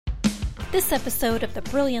This episode of the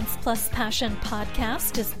Brilliance Plus Passion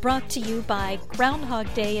podcast is brought to you by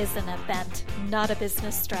Groundhog Day is an event, not a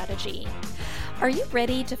business strategy. Are you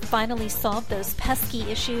ready to finally solve those pesky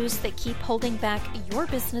issues that keep holding back your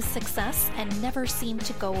business success and never seem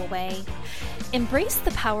to go away? Embrace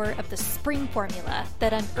the power of the spring formula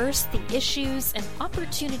that unearths the issues and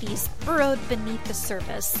opportunities burrowed beneath the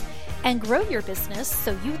surface, and grow your business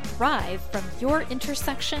so you thrive from your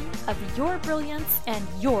intersection of your brilliance and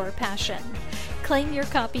your passion. Claim your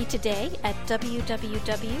copy today at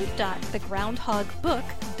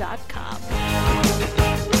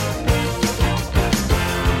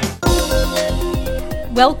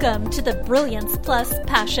www.thegroundhogbook.com. Welcome to the Brilliance Plus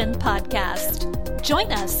Passion podcast.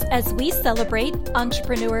 Join us as we celebrate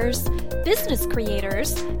entrepreneurs, business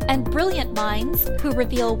creators, and brilliant minds who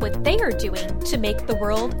reveal what they are doing to make the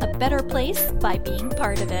world a better place by being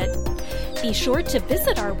part of it. Be sure to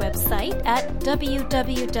visit our website at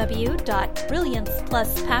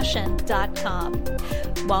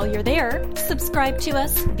www.brilliancepluspassion.com. While you're there, subscribe to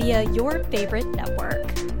us via your favorite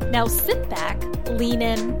network. Now sit back, lean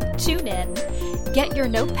in, tune in, get your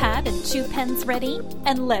notepad and 2 pens ready,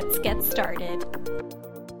 and let's get started.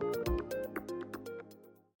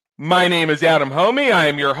 My name is Adam Homey. I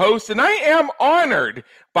am your host, and I am honored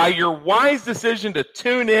by your wise decision to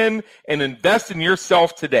tune in and invest in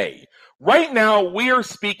yourself today. Right now, we are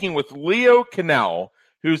speaking with Leo Kanell,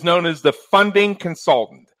 who's known as the funding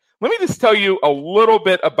consultant. Let me just tell you a little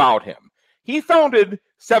bit about him. He founded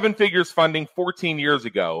Seven Figures Funding 14 years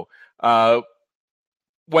ago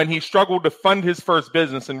when he struggled to fund his first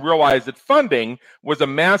business and realized that funding was a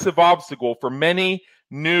massive obstacle for many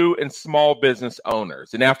new and small business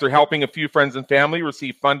owners. And after helping a few friends and family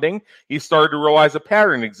receive funding, he started to realize a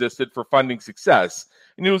pattern existed for funding success.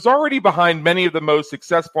 And he was already behind many of the most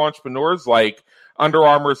successful entrepreneurs like Under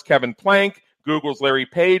Armour's Kevin Plank, Google's Larry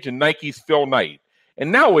Page, and Nike's Phil Knight.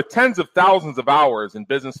 And now with tens of thousands of hours in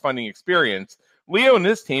business funding experience, Leo and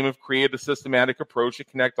his team have created a systematic approach to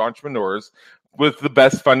connect entrepreneurs with the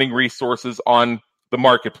best funding resources on the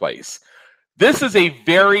marketplace. This is a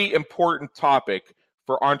very important topic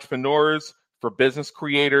for entrepreneurs, for business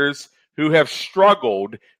creators who have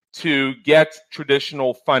struggled to get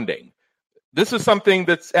traditional funding. This is something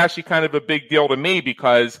that's actually kind of a big deal to me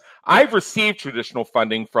because I've received traditional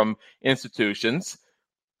funding from institutions,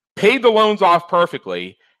 paid the loans off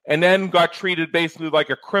perfectly, and then got treated basically like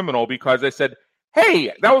a criminal because I said,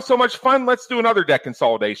 hey, that was so much fun, let's do another debt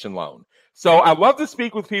consolidation loan. So I love to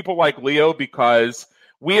speak with people like Leo because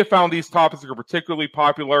we have found these topics are particularly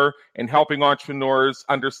popular in helping entrepreneurs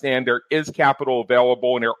understand there is capital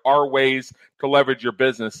available and there are ways to leverage your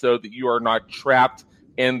business so that you are not trapped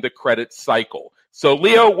in the credit cycle. So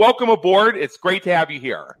Leo, welcome aboard. It's great to have you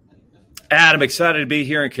here. Adam, excited to be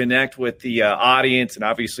here and connect with the audience and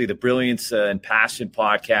obviously the Brilliance and Passion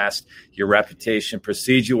podcast. Your reputation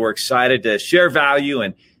precedes you. We're excited to share value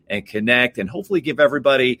and connect and hopefully give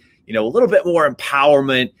everybody, a little bit more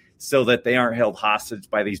empowerment so that they aren't held hostage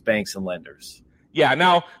by these banks and lenders. Yeah.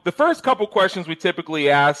 Now, the first couple questions we typically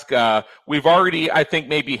ask, we've already, I think,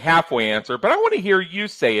 maybe halfway answered, but I want to hear you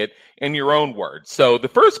say it in your own words. So the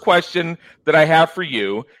first question that I have for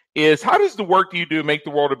you is, how does the work you do make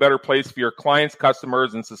the world a better place for your clients,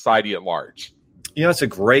 customers, and society at large? It's a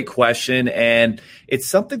great question, and it's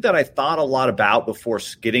something that I thought a lot about before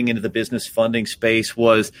getting into the business funding space.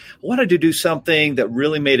 Was I wanted to do something that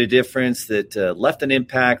really made a difference, that left an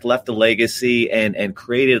impact, left a legacy, and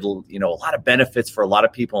created a lot of benefits for a lot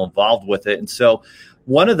of people involved with it. And so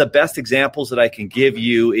one of the best examples that I can give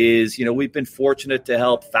you is, we've been fortunate to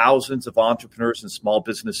help thousands of entrepreneurs and small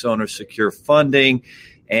business owners secure funding.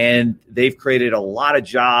 And they've created a lot of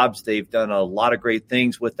jobs. They've done a lot of great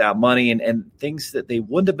things with that money and things that they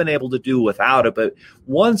wouldn't have been able to do without it. But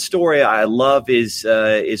one story I love is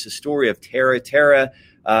a story of Tara. Tara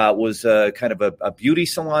was kind of a beauty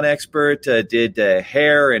salon expert, did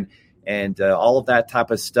hair and all of that type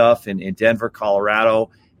of stuff in Denver,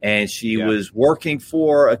 Colorado. And she was working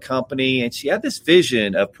for a company, and she had this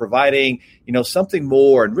vision of providing, something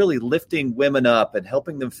more and really lifting women up and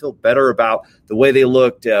helping them feel better about the way they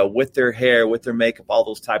looked with their hair, with their makeup, all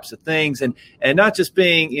those types of things. And not just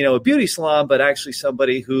being, a beauty salon, but actually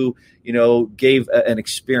somebody who, gave an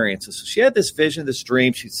experience. And so she had this vision, this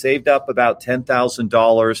dream. She saved up about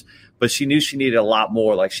 $10,000, but she knew she needed a lot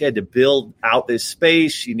more. Like, she had to build out this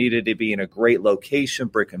space. She needed to be in a great location,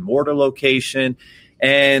 brick and mortar location.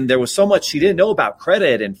 And there was so much she didn't know about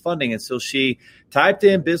credit and funding. And so she typed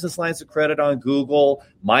in business lines of credit on Google.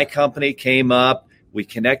 My company came up. We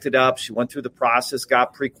connected up. She went through the process,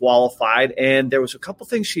 got pre-qualified, and there was a couple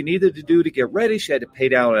things she needed to do to get ready. She had to pay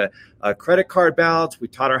down a credit card balance. We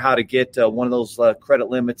taught her how to get one of those credit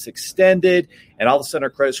limits extended, and all of a sudden her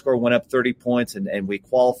credit score went up 30 points, and we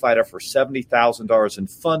qualified her for $70,000 in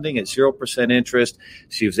funding at 0% interest.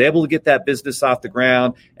 She was able to get that business off the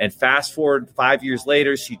ground, and fast forward 5 years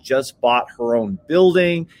later, she just bought her own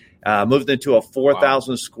building, moved into a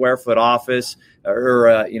 4,000 square foot office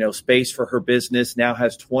or space for her business. Now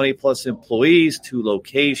has 20 plus employees, 2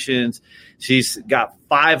 locations. She's got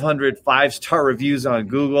 500 5-star reviews on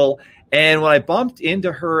Google. And when I bumped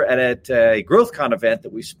into her at a GrowthCon event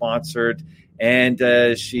that we sponsored,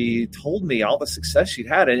 and she told me all the success she'd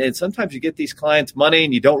had. And sometimes you get these clients money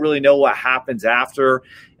and you don't really know what happens after.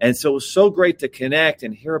 And so it was so great to connect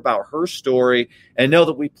and hear about her story and know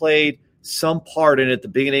that we played some part in it at the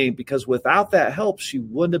beginning, because without that help, she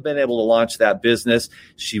wouldn't have been able to launch that business.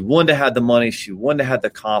 She wouldn't have had the money. She wouldn't have had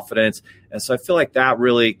the confidence. And so I feel like that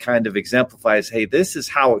really kind of exemplifies, hey, this is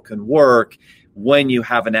how it can work when you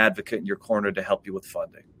have an advocate in your corner to help you with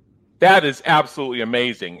funding. That is absolutely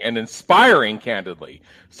amazing and inspiring, candidly.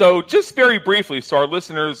 So just very briefly, so our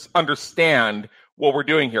listeners understand what we're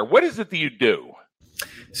doing here, what is it that you do?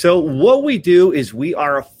 So what we do is we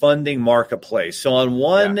are a funding marketplace. So on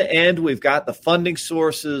one end, we've got the funding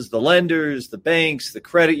sources, the lenders, the banks, the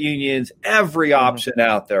credit unions, every option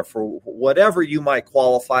out there for whatever you might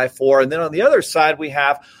qualify for. And then on the other side, we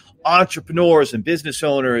have entrepreneurs and business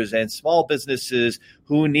owners and small businesses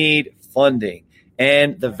who need funding.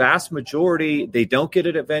 And the vast majority, they don't get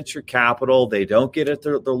it at venture capital. They don't get it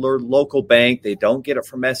at their local bank. They don't get it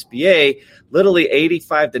from SBA. Literally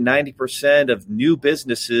 85 to 90% of new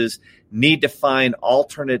businesses need to find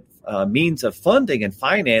alternate means of funding and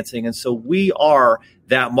financing. And so we are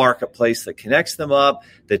that marketplace that connects them up,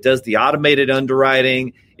 that does the automated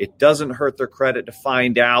underwriting. It doesn't hurt their credit to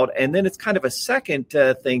find out. And then it's kind of a second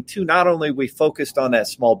thing, too. Not only are we focused on that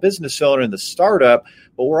small business owner and the startup,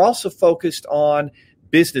 but we're also focused on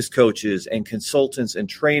business coaches and consultants and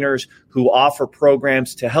trainers who offer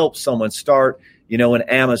programs to help someone start, an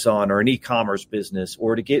Amazon or an e-commerce business,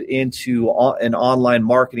 or to get into an online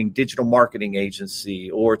marketing, digital marketing agency,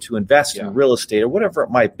 or to invest in real estate or whatever it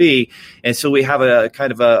might be. And so we have a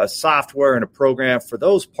kind of a software and a program for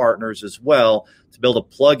those partners as well to be able to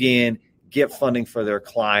plug in, get funding for their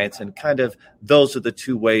clients. And kind of those are the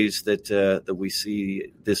two ways that we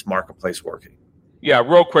see this marketplace working. Yeah,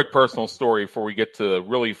 real quick personal story before we get to the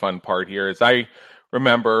really fun part here is I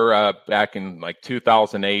remember back in like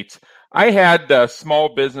 2008, I had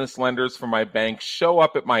small business lenders from my bank show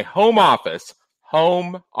up at my home office,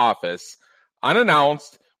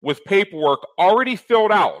 unannounced, with paperwork already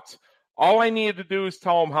filled out. All I needed to do is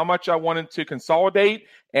tell them how much I wanted to consolidate,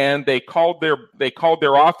 and they called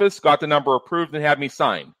their office, got the number approved, and had me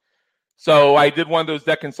sign. So I did one of those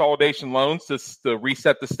debt consolidation loans to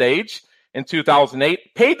reset the stage in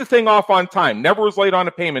 2008, paid the thing off on time, never was late on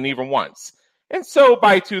a payment even once. And so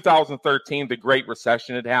by 2013, the Great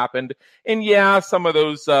Recession had happened. And some of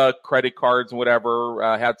those credit cards and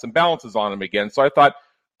whatever had some balances on them again. So I thought,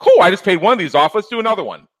 cool, I just paid one of these off. Let's do another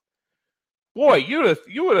one. Boy, you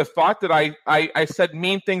would have thought that I said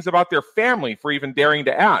mean things about their family for even daring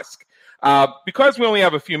to ask. Because we only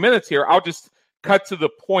have a few minutes here, I'll just cut to the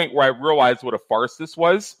point where I realized what a farce this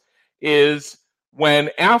was, is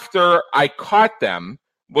when after I caught them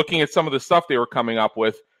looking at some of the stuff they were coming up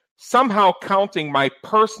with, somehow counting my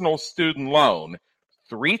personal student loan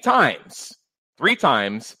three times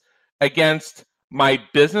against my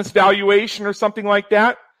business valuation or something like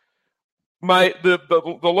that.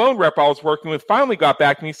 The loan rep I was working with finally got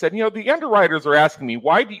back and he said, the underwriters are asking me,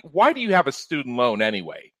 why do you have a student loan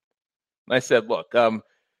anyway? And I said, look, I'm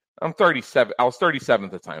 37. I was 37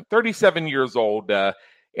 at the time, 37 years old. And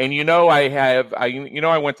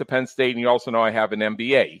I went to Penn State, and you also know I have an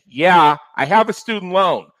MBA. Yeah, I have a student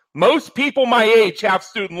loan. Most people my age have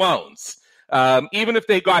student loans, even if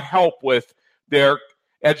they got help with their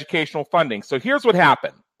educational funding. So here's what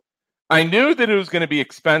happened. I knew that it was going to be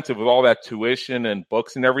expensive with all that tuition and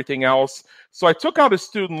books and everything else. So I took out a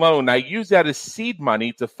student loan. I used that as seed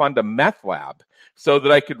money to fund a meth lab so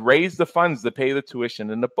that I could raise the funds to pay the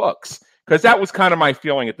tuition and the books, because that was kind of my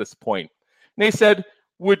feeling at this point. And they said,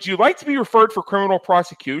 would you like to be referred for criminal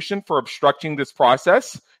prosecution for obstructing this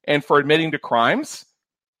process and for admitting to crimes?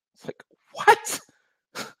 It's like, what?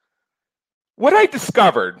 What I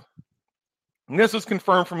discovered, and this was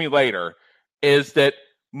confirmed for me later, is that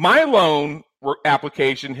my loan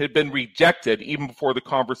application had been rejected even before the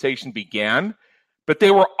conversation began, but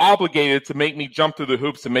they were obligated to make me jump through the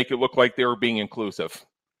hoops and make it look like they were being inclusive. Does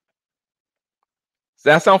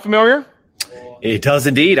that sound familiar? It does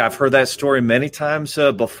indeed. I've heard that story many times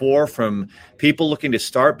before from people looking to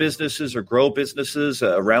start businesses or grow businesses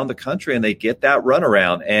around the country, and they get that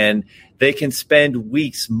runaround, and they can spend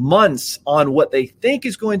weeks, months on what they think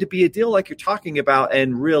is going to be a deal like you're talking about,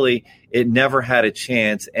 and really it never had a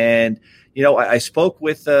chance. And I spoke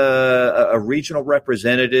with a regional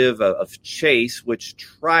representative of Chase, which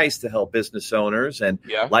tries to help business owners, and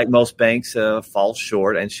like most banks, falls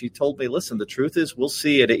short. And she told me, listen, the truth is we'll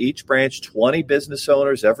see at each branch 20 business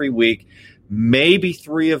owners every week. Maybe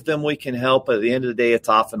 3 of them we can help. But at the end of the day, it's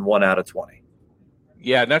often 1 out of 20.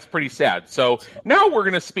 Yeah, that's pretty sad. So now we're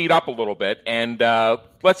going to speed up a little bit, and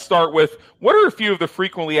let's start with, what are a few of the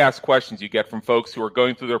frequently asked questions you get from folks who are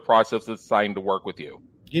going through their process of deciding to work with you?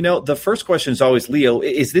 The first question is always, Leo,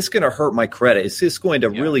 is this going to hurt my credit? Is this going to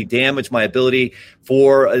really damage my ability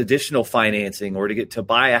for additional financing or to get to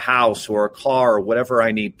buy a house or a car or whatever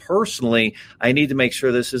I need personally? I need to make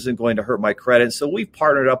sure this isn't going to hurt my credit. So we've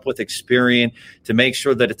partnered up with Experian to make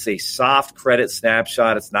sure that it's a soft credit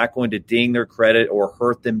snapshot. It's not going to ding their credit or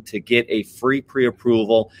hurt them to get a free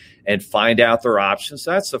pre-approval and find out their options.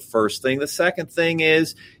 So that's the first thing. The second thing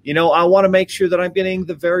is, I want to make sure that I'm getting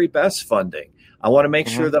the very best funding. I want to make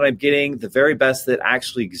sure that I'm getting the very best that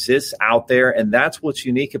actually exists out there. And that's what's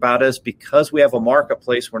unique about us, because we have a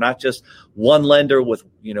marketplace. We're not just one lender with,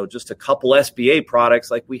 just a couple SBA products.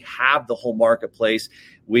 Like, we have the whole marketplace.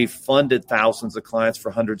 We've funded thousands of clients for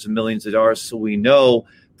hundreds of millions of dollars. So we know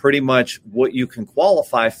pretty much what you can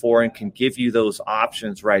qualify for and can give you those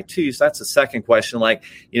options right to you. So that's the second question. Like,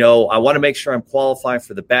 I want to make sure I'm qualifying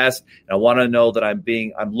for the best. And I want to know that I'm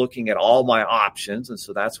looking at all my options. And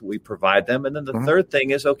so that's what we provide them. And then the third thing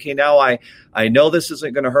is, okay, now I know this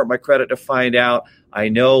isn't going to hurt my credit to find out. I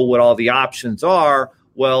know what all the options are.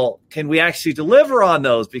 Well, can we actually deliver on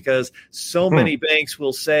those? Because so many banks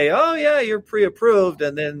will say, oh, yeah, you're pre-approved.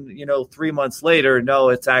 And then, 3 months later, no,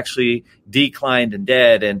 it's actually declined and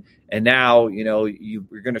dead. And now, you're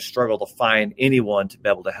going to struggle to find anyone to be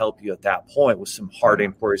able to help you at that point with some hard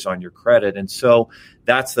inquiries on your credit. And so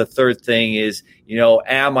that's the third thing is,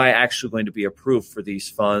 am I actually going to be approved for these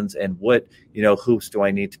funds? And what, hoops do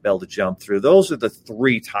I need to be able to jump through? Those are the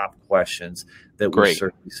 3 top questions that we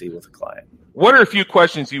certainly see with a client. What are a few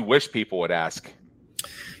questions you wish people would ask?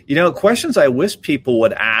 Questions I wish people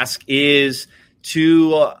would ask is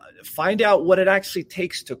to find out what it actually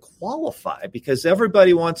takes to qualify, because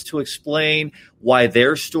everybody wants to explain why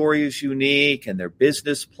their story is unique and their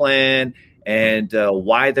business plan and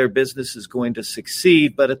why their business is going to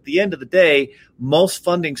succeed. But at the end of the day, most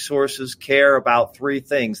funding sources care about 3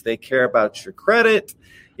 things. They care about your credit.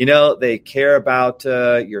 They care about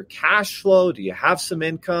your cash flow. Do you have some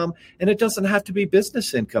income? And it doesn't have to be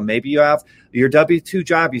business income. Maybe you have your W-2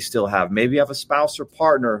 job you still have. Maybe you have a spouse or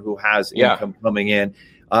partner who has income coming in.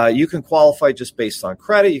 You can qualify just based on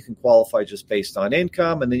credit. You can qualify just based on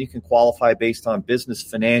income. And then you can qualify based on business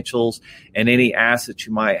financials and any assets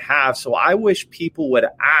you might have. So I wish people would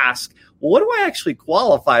ask, well, what do I actually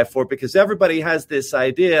qualify for? Because everybody has this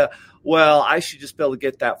idea, well, I should just be able to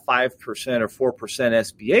get that 5% or 4%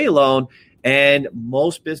 SBA loan. And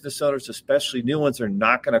most business owners, especially new ones, are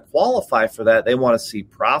not going to qualify for that. They want to see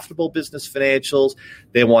profitable business financials.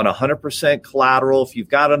 They want 100% collateral. If you've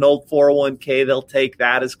got an old 401k, they'll take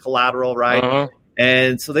that as collateral, right?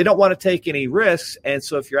 And so they don't want to take any risks. And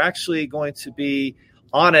so if you're actually going to be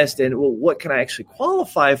honest and, well, what can I actually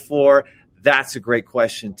qualify for? That's a great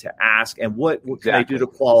question to ask. And what can I do to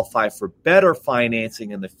qualify for better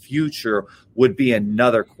financing in the future would be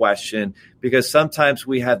another question, because sometimes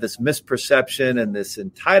we have this misperception and this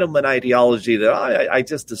entitlement ideology that I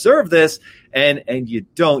just deserve this. And you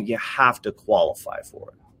don't. You have to qualify for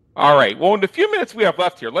it. All right. Well, in the few minutes we have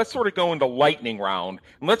left here, let's sort of go into lightning round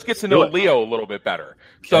and let's get to know Leo a little bit better.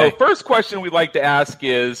 Okay. So first question we'd like to ask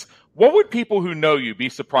is, what would people who know you be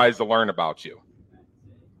surprised to learn about you?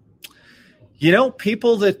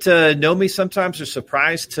 People that know me sometimes are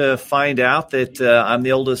surprised to find out that I'm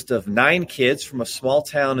the oldest of 9 kids from a small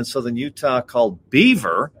town in southern Utah called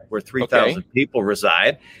Beaver, where 3,000 people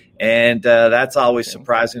reside. And that's always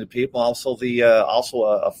surprising to people. Also,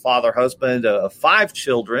 a father, husband of 5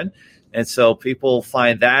 children. And so people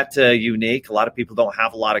find that unique. A lot of people don't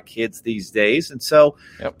have a lot of kids these days. And so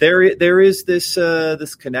there is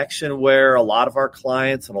this connection where a lot of our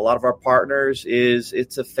clients and a lot of our partners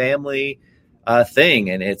it's a family thing.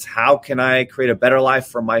 And it's, how can I create a better life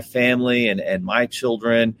for my family and my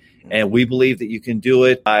children? And we believe that you can do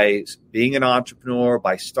it by being an entrepreneur,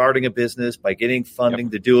 by starting a business, by getting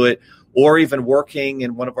funding to do it, or even working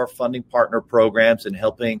in one of our funding partner programs and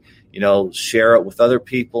helping, share it with other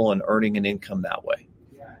people and earning an income that way.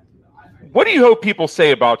 What do you hope people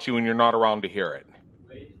say about you when you're not around to hear it?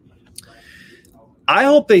 I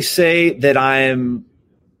hope they say that I am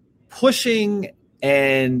pushing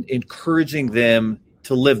and encouraging them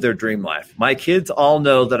to live their dream life. My kids all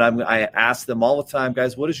know that I ask them all the time,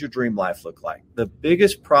 guys, what does your dream life look like? The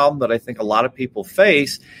biggest problem that I think a lot of people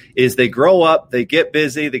face is they grow up, they get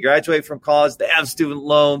busy, they graduate from college, they have student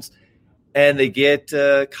loans, and they get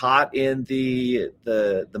caught in the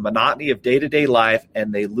monotony of day-to-day life,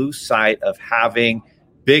 and they lose sight of having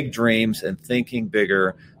big dreams and thinking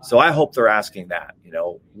bigger. So I hope they're asking that,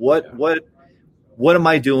 what am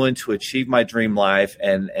I doing to achieve my dream life,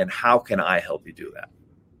 and how can I help you do that?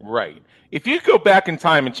 Right. If you go back in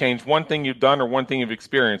time and change one thing you've done or one thing you've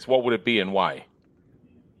experienced, what would it be and why?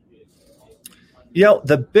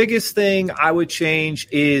 The biggest thing I would change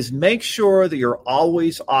is make sure that you're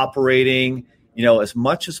always operating, as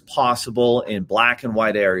much as possible in black and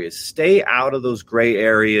white areas. Stay out of those gray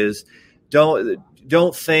areas.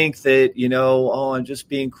 Don't think that, I'm just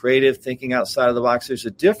being creative, thinking outside of the box. There's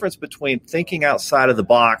a difference between thinking outside of the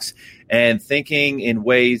box and thinking in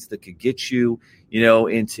ways that could get you,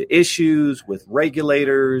 into issues with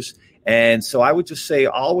regulators. And so I would just say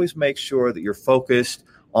always make sure that you're focused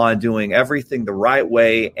on doing everything the right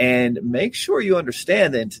way, and make sure you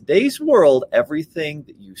understand that in today's world, everything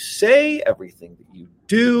that you say, everything that you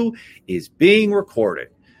do is being recorded.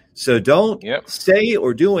 So don't say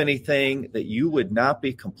or do anything that you would not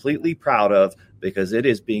be completely proud of, because it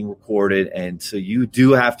is being recorded. And so you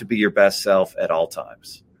do have to be your best self at all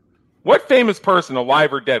times. What famous person,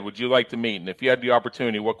 alive or dead, would you like to meet? And if you had the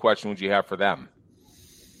opportunity, what question would you have for them?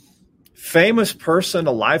 Famous person,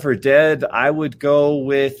 alive or dead, I would go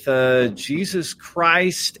with Jesus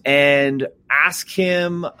Christ and ask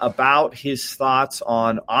him about his thoughts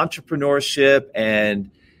on entrepreneurship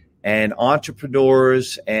and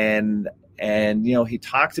entrepreneurs, and he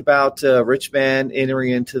talked about a rich man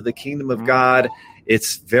entering into the kingdom of God.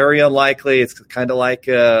 It's very unlikely. It's kind of like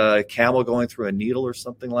a camel going through a needle or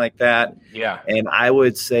something like that. Yeah. And I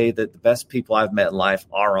would say that the best people I've met in life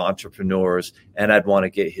are entrepreneurs, and I'd want to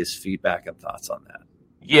get his feedback and thoughts on that.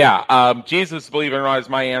 Yeah. Jesus, believe it or not, is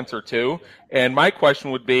my answer too. And my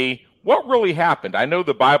question would be, what really happened? I know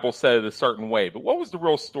the Bible said it a certain way, but what was the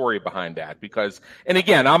real story behind that? Because, and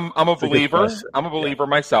again, I'm a believer. I'm a believer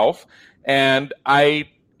myself, and I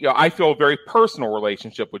feel a very personal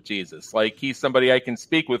relationship with Jesus. Like, he's somebody I can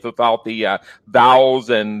speak with without the thous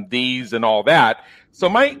and these and all that. So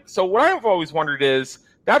what I've always wondered is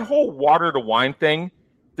that whole water to wine thing.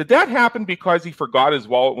 Did that happen because he forgot his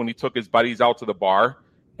wallet when he took his buddies out to the bar,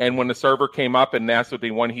 and when the server came up and asked what they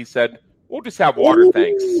wanted, he said, "We'll just have water,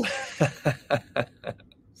 thanks."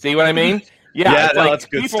 See what I mean? Yeah, it's like,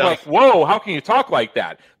 people stuff. Like, whoa, how can you talk like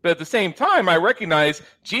that? But at the same time, I recognize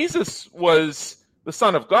Jesus was the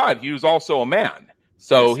Son of God. He was also a man.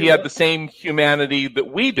 So he had the same humanity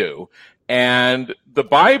that we do. And the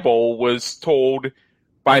Bible was told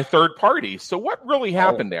by third parties. So what really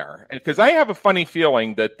happened there? Because I have a funny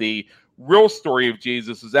feeling that the real story of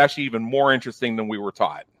Jesus is actually even more interesting than we were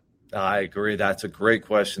taught. I agree. That's a great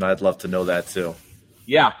question. I'd love to know that too.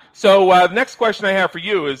 Yeah. So the next question I have for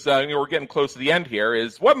you is, we're getting close to the end here,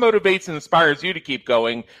 is what motivates and inspires you to keep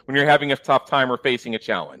going when you're having a tough time or facing a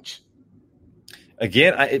challenge?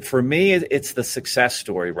 Again, for me, it's the success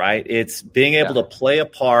story, right? It's being able to play a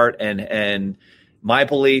part, and my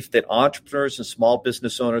belief that entrepreneurs and small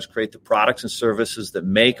business owners create the products and services that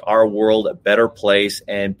make our world a better place,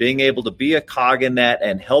 and being able to be a cog in that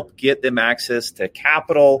and help get them access to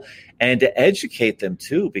capital and to educate them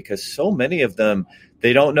too, because so many of them,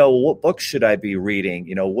 they don't know, what books should I be reading?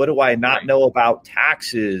 What do I not know about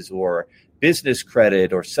taxes or business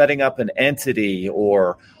credit or setting up an entity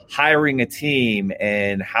or hiring a team,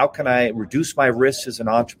 and how can I reduce my risks as an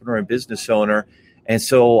entrepreneur and business owner? And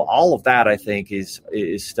so all of that, I think, is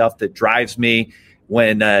stuff that drives me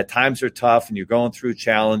when times are tough and you're going through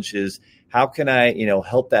challenges. How can I,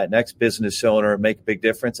 help that next business owner make a big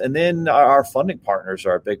difference? And then our funding partners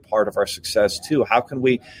are a big part of our success too. How can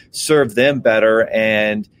we serve them better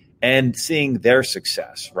and seeing their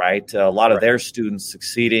success, right? A lot of their students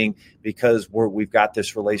succeeding because we've got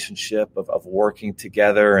this relationship of working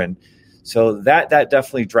together. And so that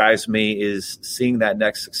definitely drives me, is seeing that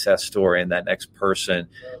next success story and that next person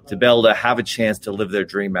to be able to have a chance to live their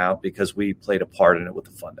dream out because we played a part in it with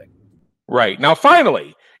the funding. Right. Now,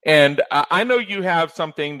 finally, and I know you have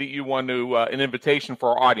something that you want to, an invitation for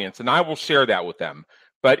our audience, and I will share that with them.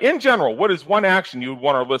 But in general, what is one action you would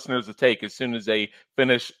want our listeners to take as soon as they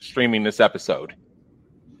finish streaming this episode?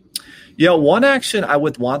 Yeah, one action I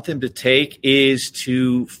would want them to take is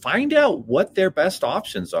to find out what their best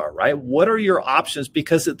options are, right? What are your options?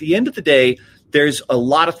 Because at the end of the day, there's a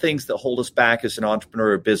lot of things that hold us back as an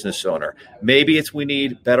entrepreneur or business owner. Maybe it's we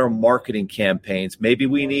need better marketing campaigns. Maybe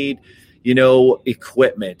we need,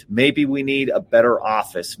 equipment. Maybe we need a better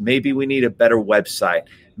office. Maybe we need a better website.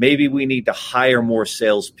 Maybe we need to hire more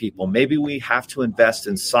salespeople. Maybe we have to invest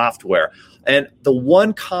in software. And the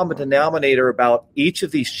one common denominator about each of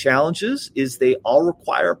these challenges is they all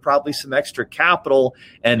require probably some extra capital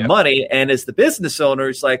and money. And as the business owner,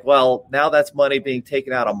 it's like, well, now that's money being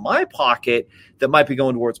taken out of my pocket that might be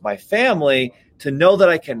going towards my family. To know that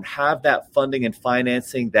I can have that funding and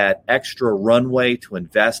financing, that extra runway to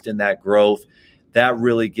invest in that growth, that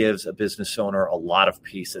really gives a business owner a lot of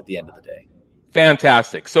peace at the end of the day.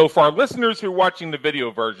 Fantastic. So for our listeners who are watching the video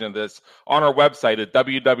version of this on our website at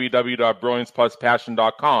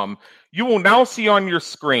www.brilliancepluspassion.com, you will now see on your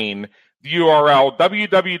screen the URL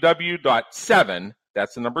www.7,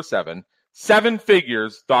 that's the number 7,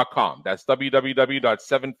 7figures.com. That's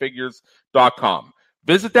www.7figures.com.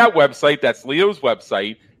 Visit that website, that's Leo's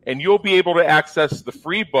website, and you'll be able to access the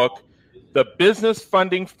free book, The Business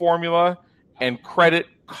Funding Formula and Credit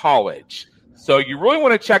College. So you really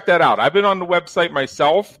want to check that out. I've been on the website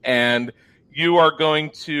myself, and you are going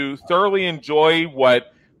to thoroughly enjoy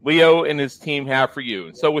what Leo and his team have for you.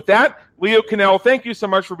 So with that, Leo Kanell, thank you so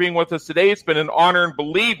much for being with us today. It's been an honor, and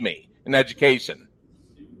believe me, in education.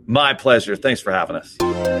 My pleasure. Thanks for having us.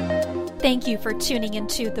 Thank you for tuning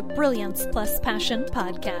into the Brilliance Plus Passion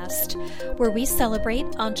podcast, where we celebrate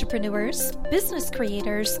entrepreneurs, business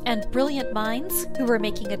creators, and brilliant minds who are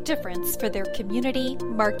making a difference for their community,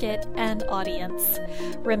 market, and audience.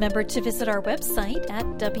 Remember to visit our website at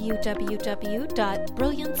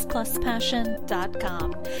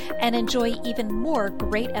www.brilliancepluspassion.com and enjoy even more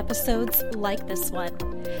great episodes like this one.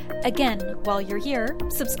 Again, while you're here,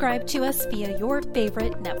 subscribe to us via your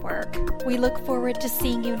favorite network. We look forward to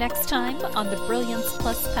seeing you next time on the Brilliance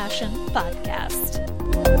Plus Passion podcast.